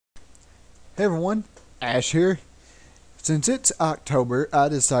Hey everyone, Ash here. Since it's October, I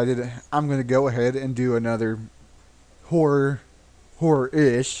decided I'm going to go ahead and do another horror-ish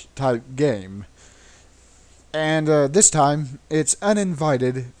type game. And this time, it's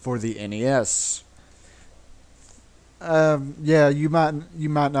Uninvited for the NES. Yeah, you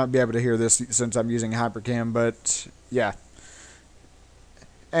might not be able to hear this since I'm using Hypercam, but yeah.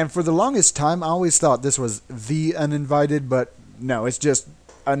 And for the longest time, I always thought this was the Uninvited, but no, it's just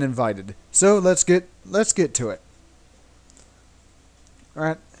Uninvited. So let's get to it. All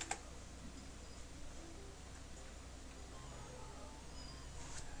right.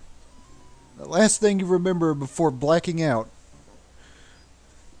 The last thing you remember before blacking out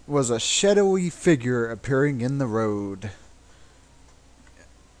was a shadowy figure appearing in the road.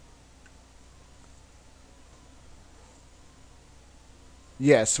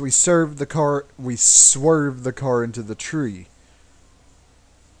 Yes, we swerved the car into the tree.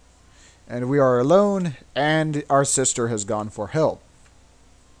 And we are alone, and our sister has gone for help.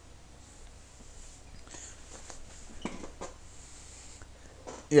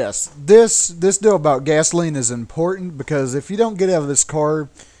 Yes, this deal about gasoline is important because if you don't get out of this car,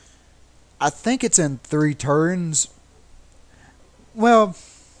 I think it's in 3 turns. Well,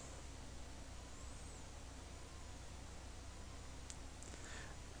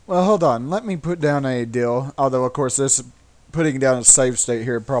 well, hold on. Let me put down a deal. Although, of course, this putting down a save state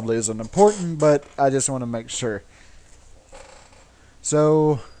here probably isn't important, but I just want to make sure.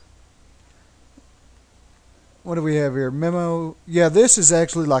 So, what do we have here? Memo. Yeah, this is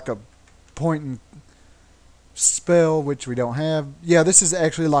actually like a point and spell, which we don't have. Yeah, this is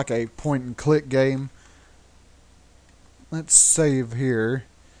actually like a point and click game. Let's save here.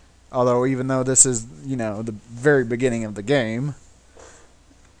 Although, even though this is, the very beginning of the game.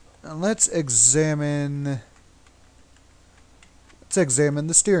 And let's examine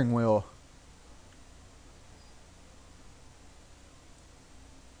the steering wheel.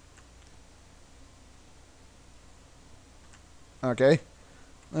 Okay.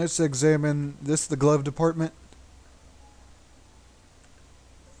 Let's examine this, the glove department.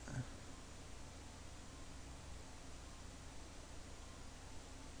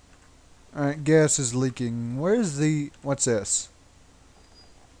 Alright, gas is leaking. Where's the... what's this?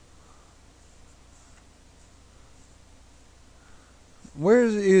 Where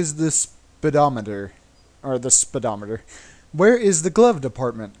is the speedometer? Or the speedometer. Where is the glove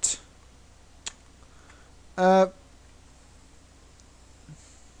department? Uh...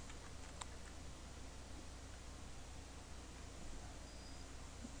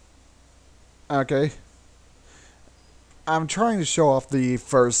 Okay. I'm trying to show off the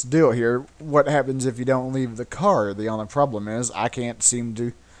first deal here. What happens if you don't leave the car? The only problem is I can't seem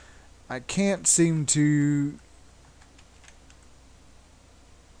to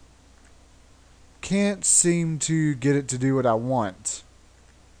get it to do what I want.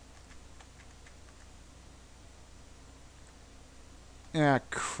 Ah,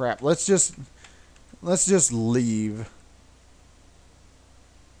 crap. Let's just leave.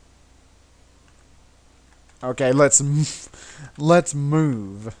 Okay, let's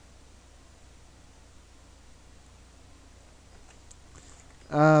move.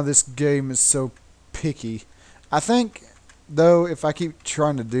 This game is so picky. I think, though, if I keep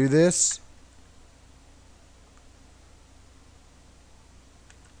trying to do this,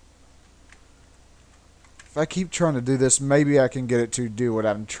 maybe I can get it to do what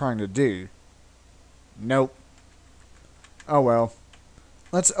I'm trying to do. Nope. Oh well.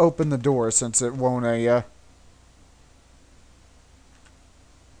 Let's open the door since it won't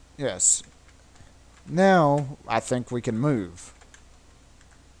yes. Now, I think we can move.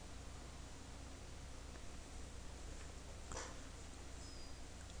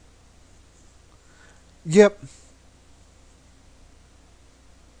 Yep.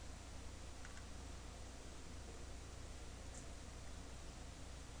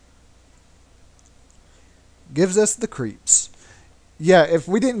 Gives us the creeps. Yeah, if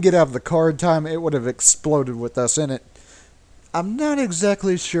we didn't get out of the car in time, it would have exploded with us in it. I'm not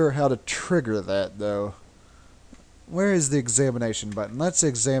exactly sure how to trigger that, though. Where is the examination button? Let's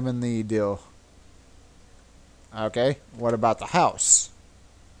examine the deal. Okay, what about the house?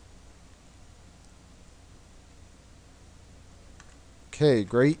 Okay,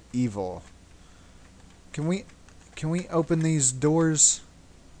 great evil. Can we open these doors?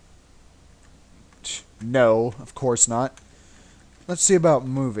 No, of course not. Let's see about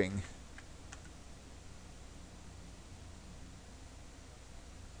moving.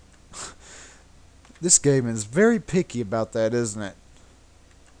 This game is very picky about that, isn't it?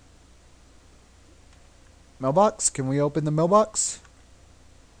 Mailbox? Can we open the mailbox?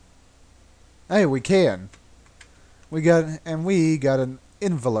 Hey, we can. We got an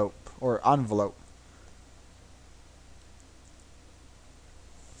envelope or envelope.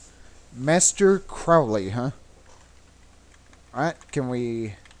 Master Crowley, huh? Alright, can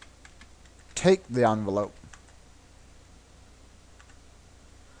we take the envelope?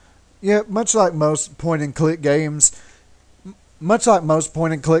 Yeah, much like most point and click games,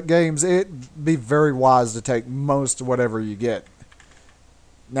 it'd be very wise to take most whatever you get.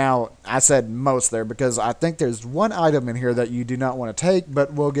 Now, I said most there because I think there's one item in here that you do not want to take,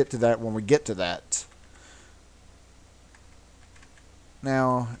 but we'll get to that when we get to that.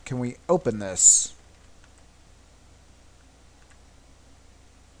 Now, can we open this?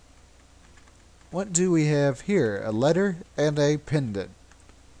 What do we have here? A letter and a pendant.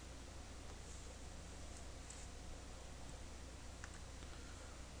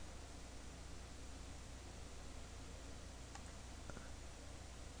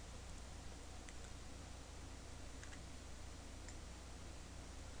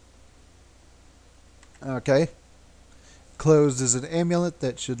 Okay. Closed is an amulet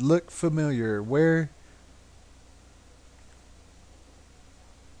that should look familiar. Where?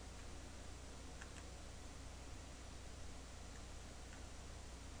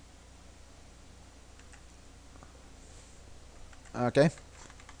 Okay.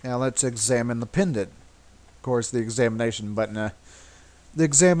 Now let's examine the pendant. Of course, the examination button. The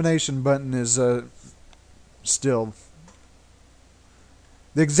examination button is still.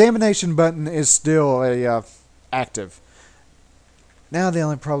 The examination button is still active. Now the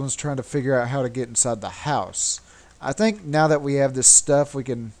only problem is trying to figure out how to get inside the house. I think now that we have this stuff, we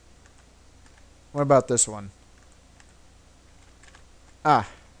can. What about this one? Ah,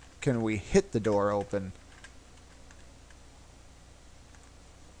 can we hit the door open?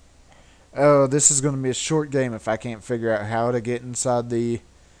 Oh, this is going to be a short game if I can't figure out how to get inside the.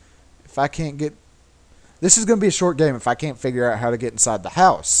 If I can't get. This is going to be a short game if I can't figure out how to get inside the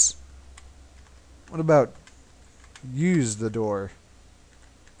house. What about use the door?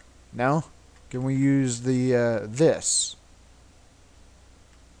 No? Can we use the this?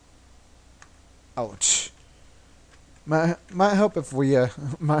 Ouch. Might help if we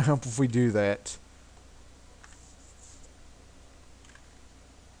might help if we do that.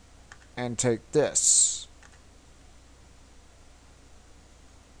 And take this.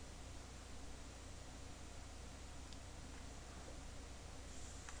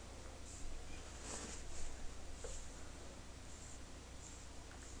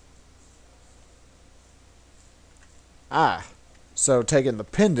 Ah. So taking the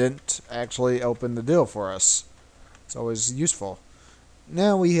pendant actually opened the deal for us. It's always useful.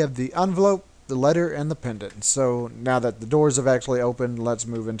 Now we have the envelope, the letter, and the pendant. So now that the doors have actually opened, let's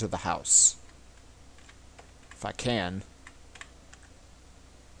move into the house. If I can.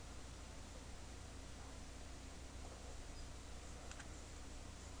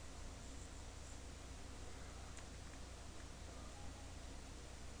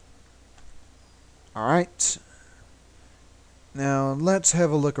 Alright. Now let's have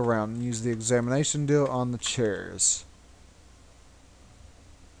a look around and use the examination deal on the chairs.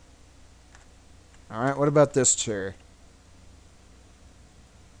 Alright, what about this chair?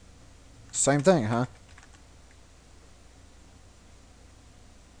 Same thing, huh?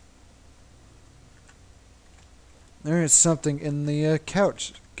 There is something in the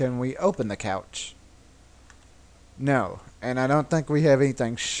couch. Can we open the couch? No, and I don't think we have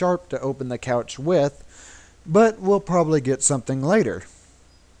anything sharp to open the couch with, but we'll probably get something later.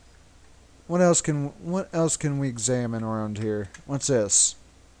 What else can we examine around here? What's this?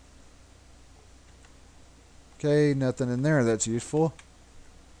 Okay, nothing in there that's useful.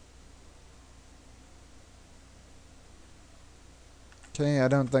 Okay, I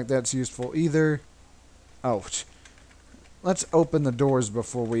don't think that's useful either. Oh, let's open the doors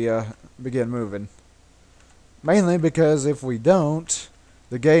before we begin moving. Mainly because if we don't,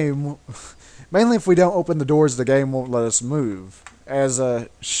 the game... Mainly if we don't open the doors, the game won't let us move. As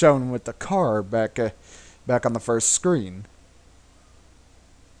shown with the car back on the first screen.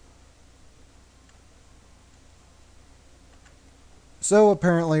 So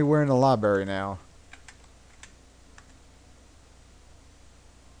apparently we're in a library now.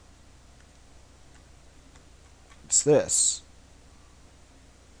 What's this?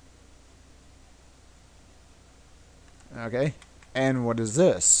 Okay. And what is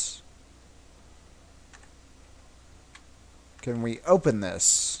this? Can we open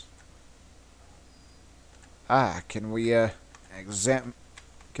this? Ah, can we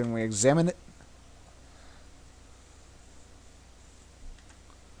examine it?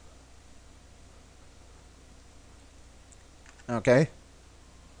 Okay.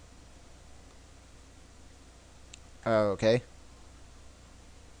 Okay.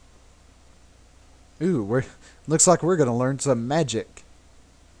 Ooh, we're looks like we're gonna learn some magic.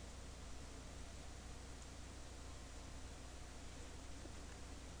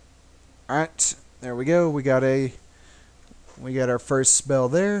 Alright, there we go. We got our first spell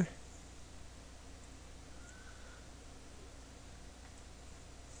there.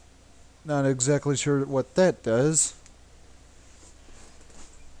 Not exactly sure what that does.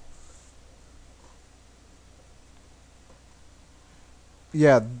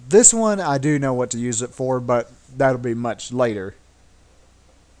 Yeah, this one I do know what to use it for, but that'll be much later.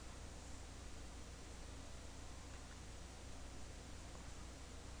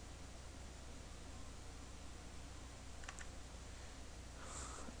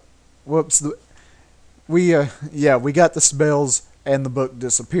 Whoops. We got the spells and the book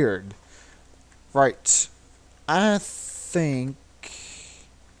disappeared. Right. I think.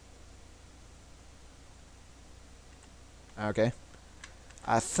 Okay.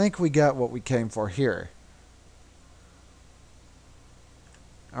 I think we got what we came for here.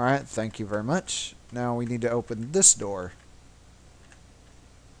 Alright, thank you very much. Now we need to open this door.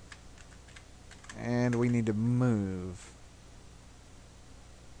 And we need to move.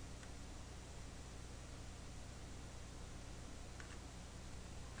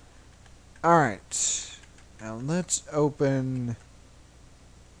 Alright. Now let's open...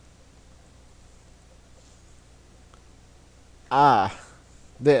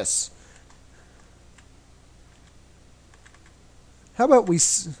 this. How about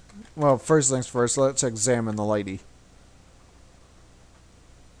well, first things first, let's examine the lady.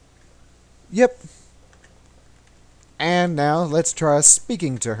 Yep. And now let's try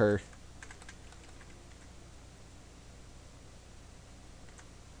speaking to her.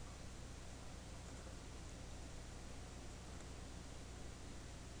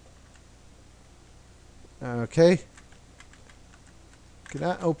 Okay. Can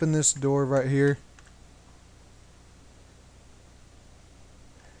I open this door right here?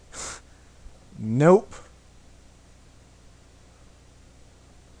 Nope.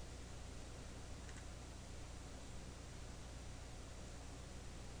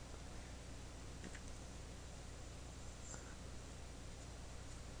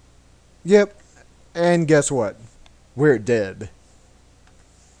 Yep. And guess what? We're dead.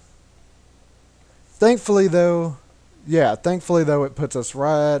 Thankfully though, it puts us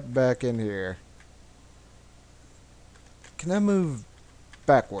right back in here. Can I move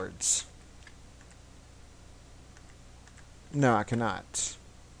backwards? No, I cannot.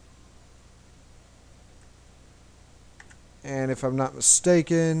 And if I'm not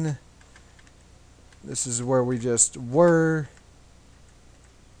mistaken, this is where we just were.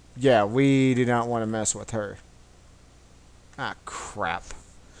 Yeah, we do not want to mess with her. Ah, crap.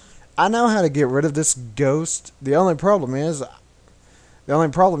 I know how to get rid of this ghost. The only problem is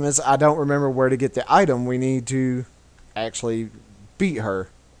I don't remember where to get the item we need to actually beat her.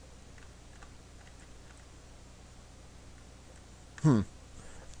 Hmm.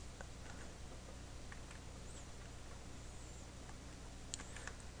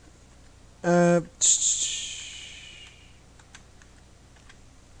 Uh.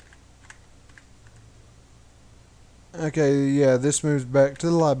 Okay, yeah, this moves back to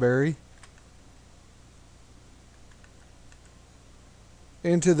the library.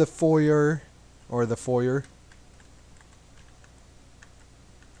 Into the foyer, or the foyer.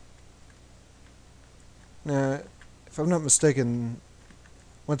 Now, if I'm not mistaken,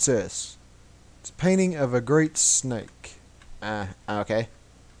 what's this? It's a painting of a great snake. Okay.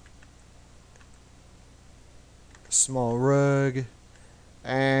 Small rug.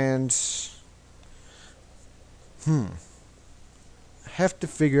 And... have to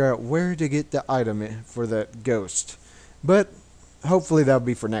figure out where to get the item for that ghost. But hopefully that'll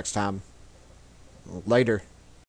be for next time. Later.